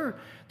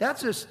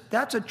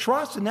a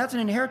trust and that's an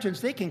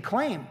inheritance they can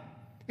claim.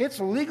 It's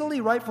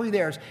legally, rightfully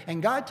theirs.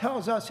 And God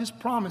tells us his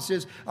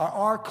promises are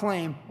our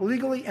claim,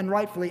 legally and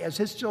rightfully as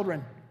his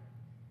children.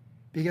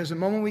 Because the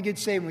moment we get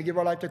saved and we give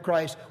our life to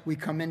Christ, we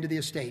come into the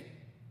estate.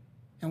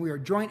 And we are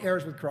joint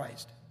heirs with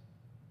Christ.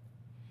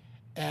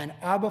 And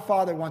Abba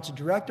Father wants to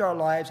direct our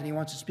lives, and he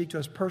wants to speak to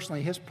us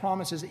personally, his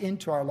promises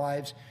into our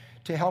lives,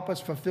 to help us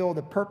fulfill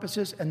the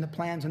purposes and the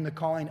plans and the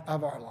calling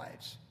of our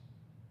lives.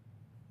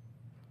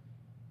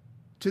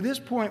 To this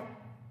point,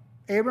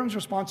 Abram's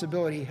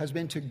responsibility has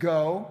been to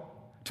go,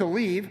 to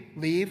leave,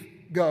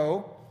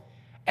 go,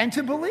 and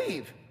to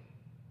believe.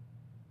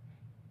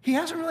 He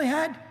hasn't really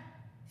had,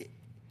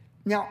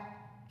 now,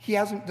 he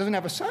doesn't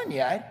have a son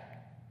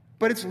yet,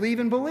 but it's leave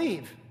and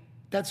believe.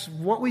 That's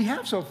what we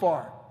have so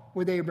far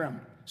with Abram.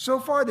 So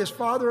far, this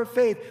father of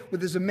faith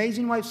with his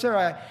amazing wife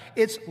Sarah,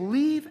 it's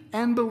leave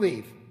and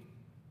believe.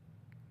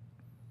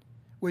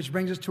 Which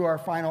brings us to our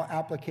final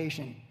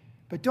application.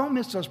 But don't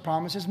miss those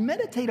promises.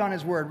 Meditate on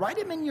his word. Write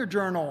them in your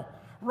journal.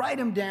 Write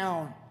them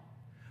down.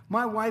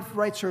 My wife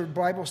writes her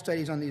Bible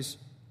studies on these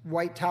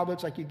white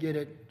tablets like you get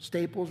at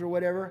Staples or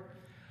whatever.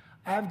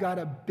 I've got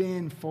a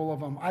bin full of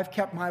them. I've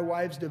kept my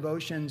wife's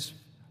devotions,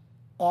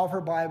 all of her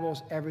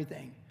Bibles,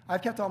 everything.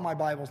 I've kept all my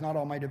Bibles, not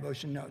all my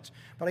devotion notes.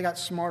 But I got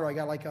smarter. I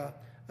got like a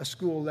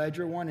school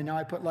ledger one, and now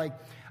I put like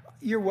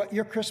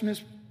your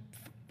Christmas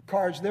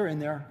cards, they're in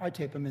there. I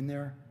tape them in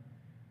there.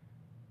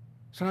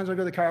 Sometimes I go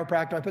to the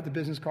chiropractor, I put the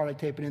business card, I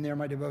tape it in there,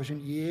 my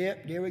devotion.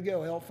 Yep, there we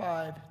go,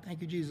 L5. Thank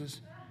you,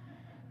 Jesus.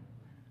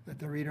 Let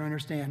the reader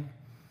understand.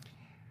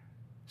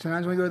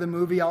 Sometimes when we go to the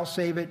movie, I'll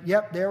save it.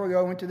 Yep, there we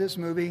go, went to this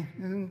movie.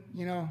 And,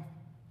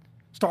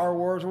 Star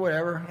Wars or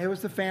whatever. It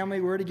was the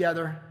family, we were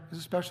together. It was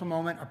a special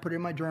moment. I put it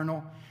in my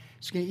journal.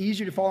 It's getting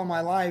easier to follow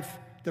my life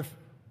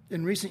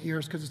in recent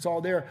years because it's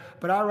all there.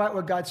 But I write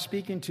what God's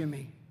speaking to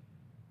me.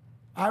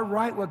 I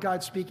write what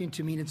God's speaking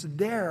to me, and it's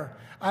there.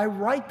 I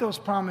write those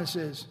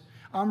promises.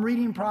 I'm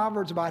reading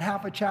Proverbs about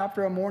half a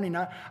chapter a morning.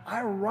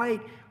 I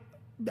write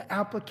the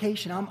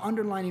application. I'm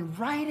underlining.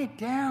 Write it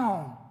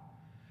down.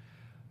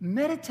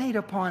 Meditate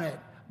upon it.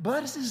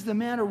 Blessed is the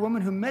man or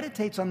woman who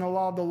meditates on the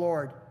law of the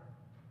Lord.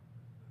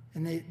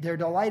 And their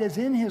delight is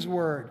in his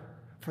word.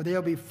 For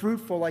they'll be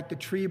fruitful like the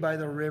tree by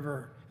the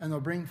river, and they'll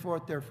bring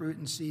forth their fruit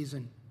in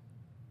season.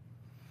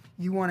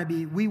 We want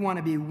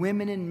to be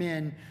women and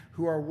men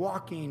who are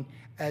walking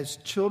as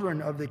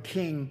children of the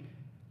King,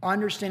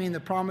 understanding the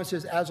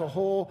promises as a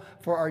whole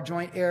for our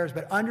joint heirs,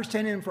 but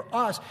understanding them for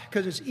us,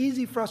 because it's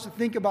easy for us to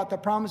think about the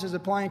promises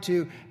applying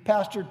to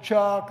Pastor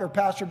Chuck or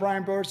Pastor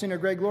Brian Burson or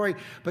Greg Laurie,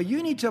 but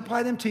you need to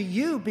apply them to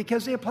you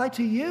because they apply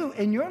to you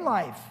in your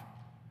life.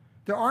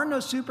 There are no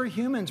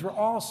superhumans. We're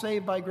all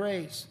saved by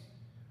grace.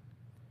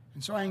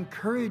 And so I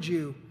encourage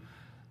you,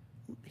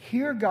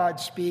 hear God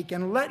speak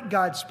and let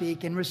God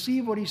speak and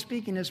receive what he's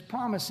speaking, his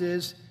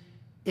promises,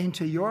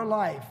 into your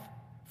life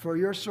for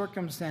your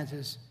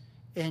circumstances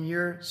in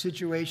your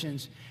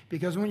situations.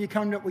 Because when you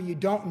come to what you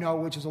don't know,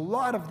 which is a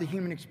lot of the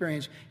human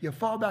experience, you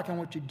fall back on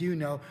what you do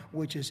know,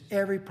 which is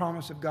every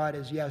promise of God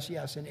is yes,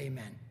 yes, and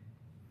amen.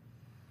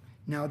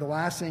 Now, the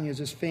last thing is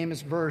this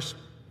famous verse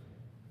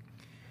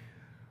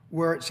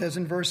where it says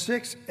in verse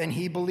 6, and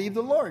he believed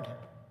the Lord.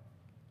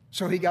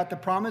 So he got the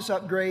promise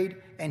upgrade,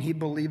 and he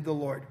believed the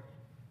Lord.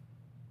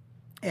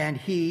 And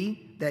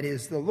he, that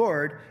is the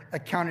Lord,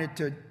 accounted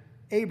to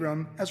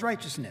Abram as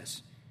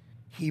righteousness.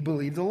 He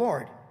believed the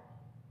Lord.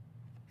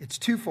 It's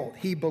twofold.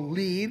 He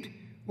believed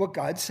what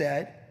God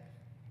said,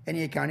 and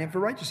he accounted him for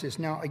righteousness.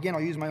 Now, again,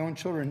 I'll use my own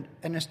children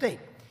in a state.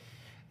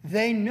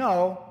 They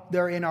know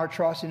they're in our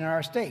trust and in our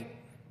estate.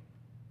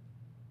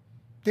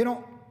 They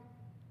don't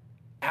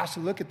ask to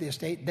look at the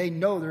estate. They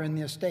know they're in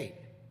the estate.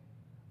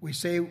 We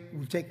say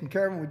we've taken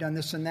care of them, we've done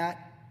this and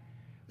that.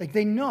 Like,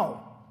 they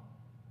know.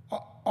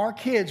 Our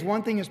kids,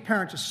 one thing as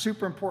parents is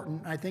super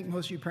important. I think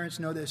most of you parents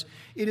know this.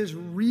 It is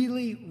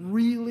really,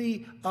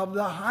 really of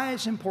the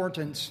highest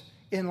importance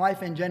in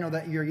life in general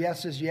that your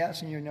yes is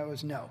yes and your no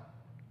is no.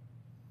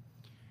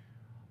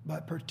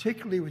 But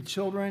particularly with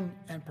children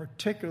and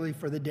particularly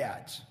for the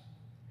dads.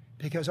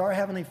 Because our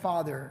Heavenly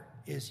Father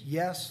is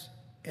yes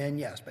and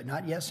yes, but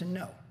not yes and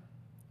no.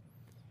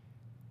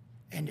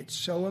 And it's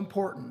so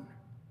important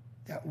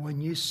that when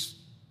you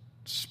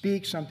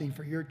speak something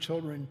for your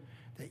children,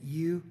 that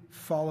you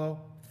follow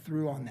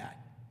through on that.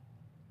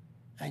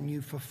 And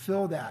you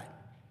fulfill that.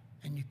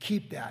 And you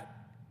keep that.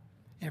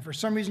 And if for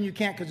some reason you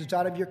can't because it's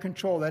out of your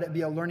control, let it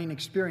be a learning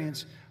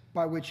experience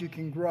by which you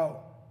can grow.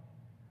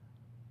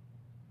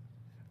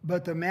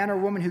 But the man or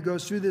woman who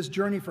goes through this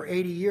journey for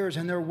 80 years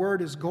and their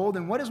word is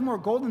golden, what is more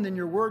golden than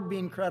your word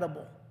being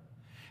credible?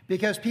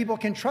 Because people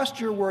can trust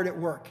your word at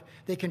work.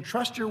 They can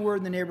trust your word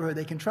in the neighborhood.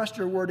 They can trust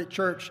your word at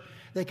church.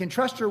 They can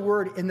trust your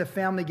word in the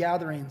family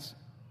gatherings.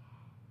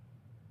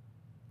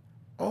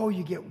 Oh,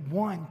 you get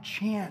one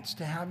chance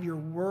to have your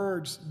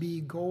words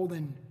be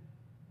golden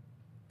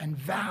and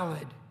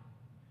valid.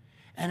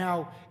 And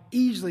how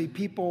easily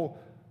people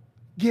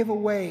give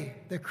away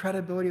the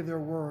credibility of their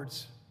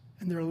words.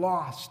 And they're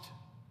lost.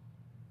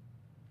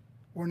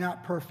 We're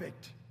not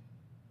perfect.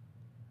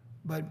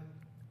 But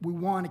we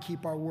want to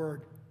keep our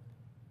word.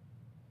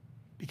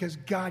 Because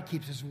God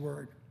keeps his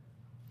word.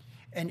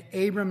 And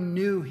Abram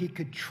knew he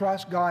could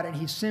trust God, and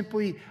he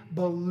simply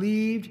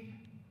believed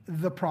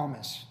the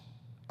promise.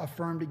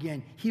 Affirmed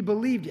again. He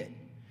believed it.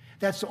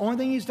 That's the only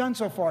thing he's done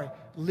so far.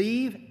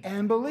 Leave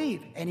and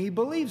believe. And he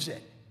believes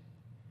it.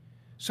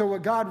 So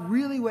what God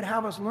really would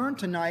have us learn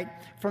tonight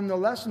from the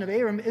lesson of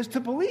Abram is to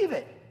believe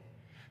it.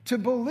 To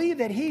believe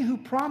that he who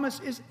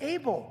promised is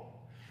able.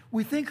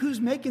 We think who's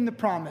making the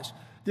promise?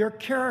 Their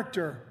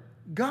character.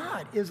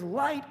 God is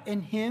light,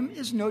 and him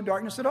is no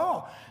darkness at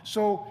all.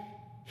 So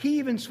he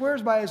even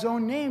swears by his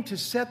own name to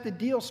set the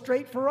deal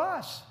straight for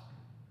us.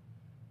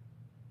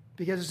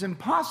 Because it's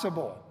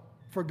impossible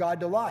for God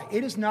to lie.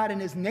 It is not in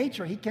his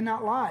nature. He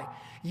cannot lie.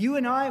 You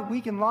and I,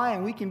 we can lie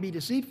and we can be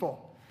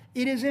deceitful.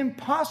 It is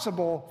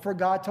impossible for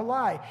God to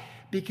lie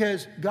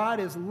because God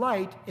is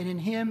light and in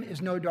him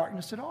is no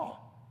darkness at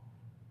all.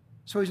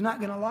 So he's not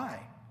going to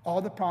lie.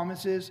 All the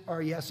promises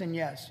are yes and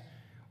yes.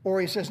 Or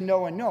he says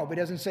no and no, but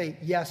he doesn't say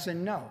yes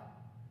and no.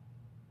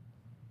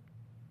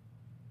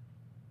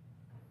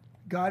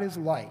 God is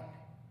light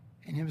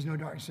and in him is no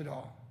darkness at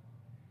all.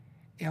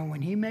 And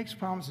when he makes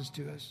promises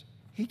to us,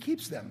 he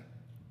keeps them.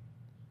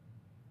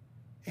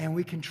 And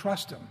we can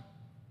trust him.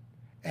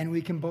 And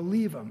we can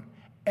believe him.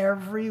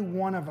 Every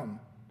one of them.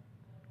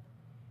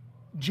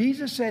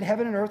 Jesus said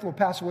heaven and earth will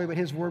pass away, but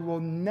his word will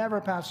never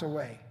pass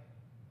away.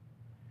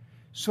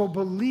 So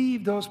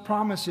believe those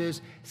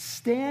promises.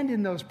 Stand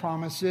in those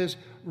promises.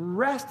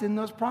 Rest in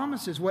those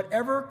promises.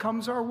 Whatever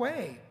comes our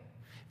way.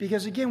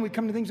 Because again, we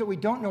come to things that we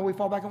don't know. We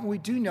fall back on what we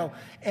do know.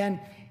 And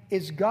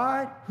it's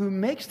God who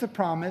makes the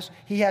promise.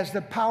 He has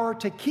the power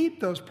to keep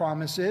those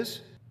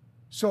promises.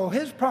 So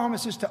his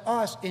promises to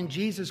us in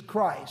Jesus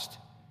Christ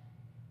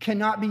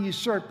cannot be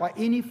usurped by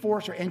any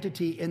force or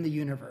entity in the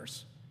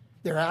universe.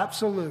 They're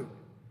absolute.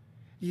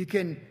 You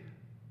can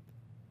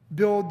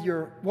build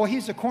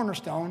he's the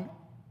cornerstone.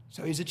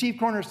 So he's the chief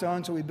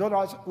cornerstone. So we build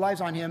our lives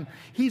on him.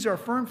 He's our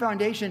firm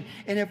foundation.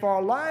 And if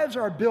our lives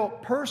are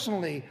built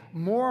personally,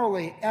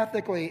 morally,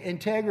 ethically,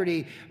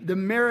 integrity, the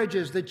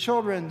marriages, the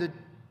children,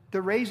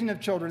 the raising of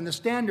children, the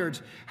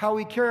standards, how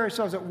we carry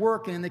ourselves at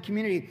work and in the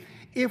community,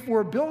 if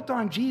we're built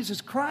on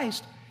Jesus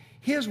Christ,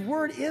 his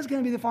word is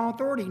going to be the final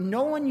authority.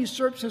 No one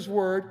usurps his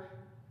word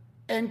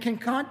and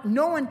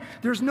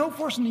there's no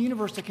force in the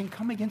universe that can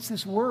come against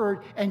this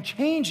word and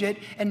change it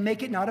and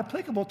make it not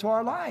applicable to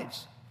our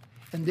lives.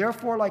 And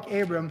therefore, like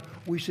Abram,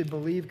 we should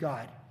believe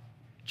God.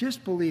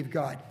 Just believe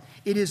God.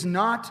 It is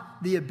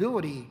not the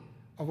ability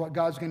of what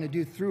God's going to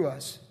do through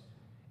us.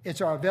 It's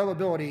our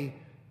availability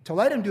to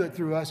let him do it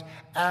through us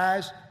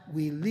as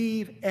we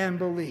leave and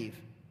believe.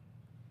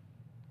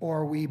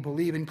 Or we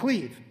believe and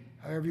cleave,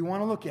 however you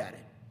want to look at it.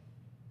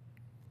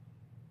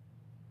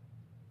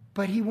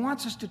 But he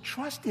wants us to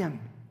trust him.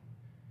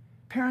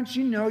 Parents,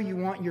 you know you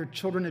want your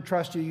children to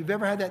trust you. You've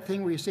ever had that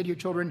thing where you say to your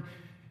children,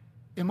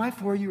 Am I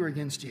for you or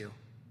against you?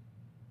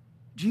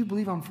 Do you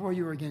believe I'm for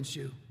you or against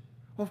you?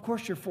 Well, of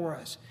course you're for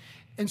us.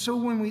 And so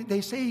when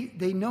they say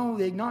they know,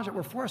 they acknowledge that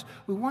we're for us,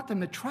 we want them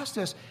to trust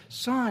us.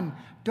 Son,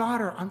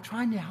 daughter, I'm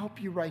trying to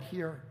help you right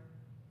here.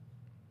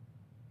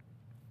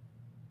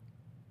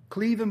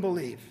 Cleave and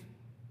believe.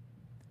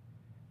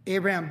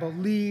 Abraham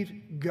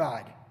believed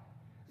God.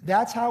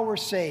 That's how we're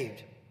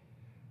saved.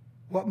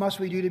 What must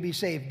we do to be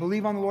saved?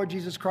 Believe on the Lord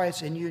Jesus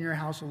Christ, and you and your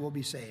household will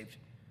be saved.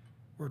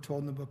 We're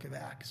told in the book of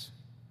Acts.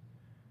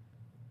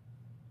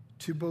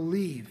 To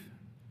believe,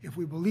 if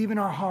we believe in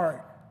our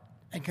heart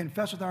and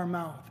confess with our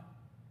mouth,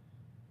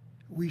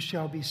 we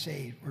shall be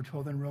saved. We're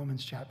told in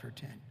Romans chapter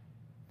 10.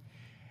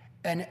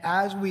 And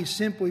as we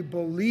simply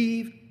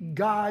believe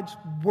God's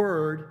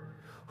word,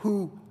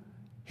 who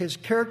his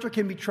character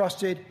can be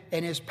trusted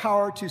and his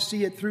power to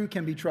see it through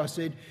can be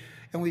trusted,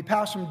 and we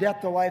pass from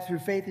death to life through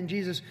faith in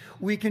Jesus,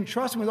 we can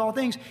trust him with all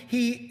things.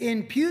 He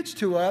imputes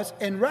to us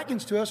and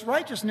reckons to us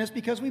righteousness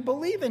because we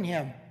believe in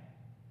him.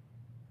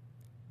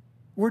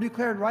 We're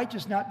declared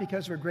righteous not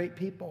because we're great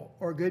people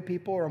or good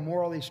people or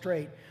morally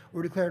straight.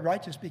 We're declared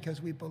righteous because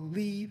we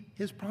believe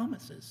his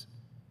promises.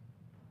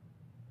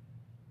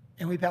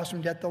 And we pass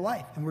from death to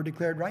life, and we're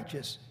declared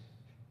righteous.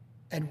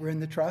 And we're in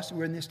the trust,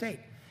 we're in the estate.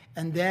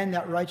 And then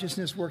that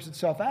righteousness works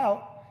itself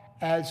out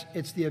as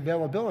it's the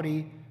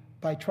availability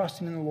by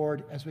trusting in the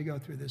Lord as we go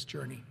through this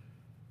journey.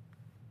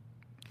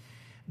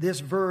 This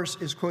verse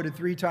is quoted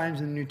 3 times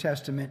in the New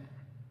Testament.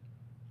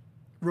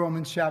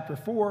 Romans chapter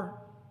 4,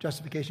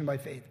 justification by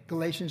faith.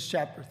 Galatians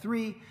chapter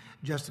 3,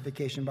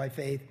 justification by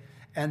faith.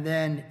 And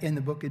then in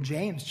the book of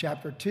James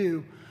chapter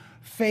 2,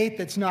 faith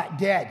that's not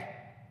dead.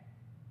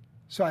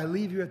 So I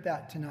leave you at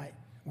that tonight,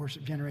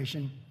 worship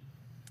generation.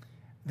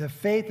 The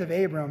faith of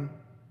Abram,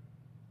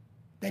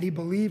 that he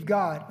believed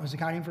God was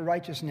accounting for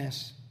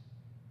righteousness,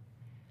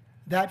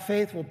 that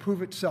faith will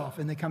prove itself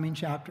in the coming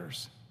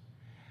chapters.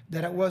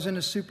 That it wasn't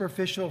a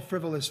superficial,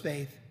 frivolous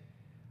faith,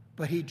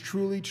 but he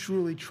truly,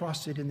 truly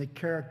trusted in the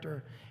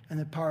character and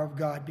the power of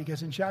God.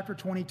 Because in chapter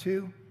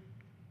 22,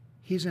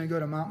 he's going to go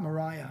to Mount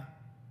Moriah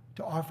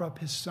to offer up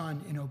his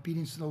son in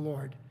obedience to the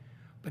Lord.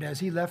 But as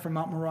he left from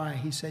Mount Moriah,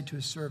 he said to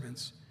his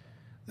servants,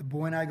 "The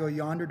boy and I go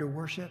yonder to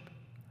worship,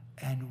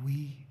 and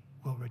we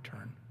will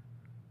return."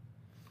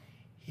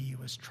 He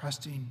was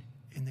trusting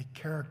in the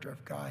character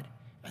of God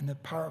and the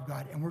power of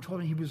God. And we're told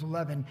in Hebrews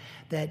 11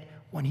 that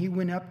when he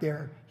went up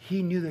there,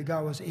 he knew that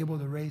God was able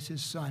to raise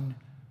his son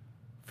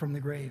from the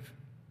grave.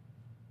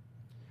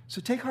 So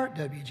take heart,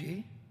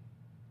 WG.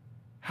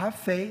 Have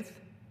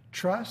faith,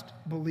 trust,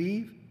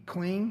 believe,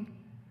 cling,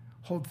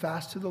 hold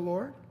fast to the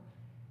Lord,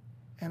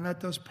 and let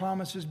those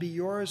promises be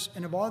yours.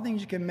 And of all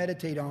things you can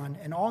meditate on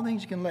and all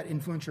things you can let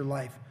influence your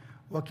life,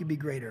 what could be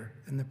greater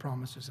than the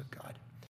promises of God?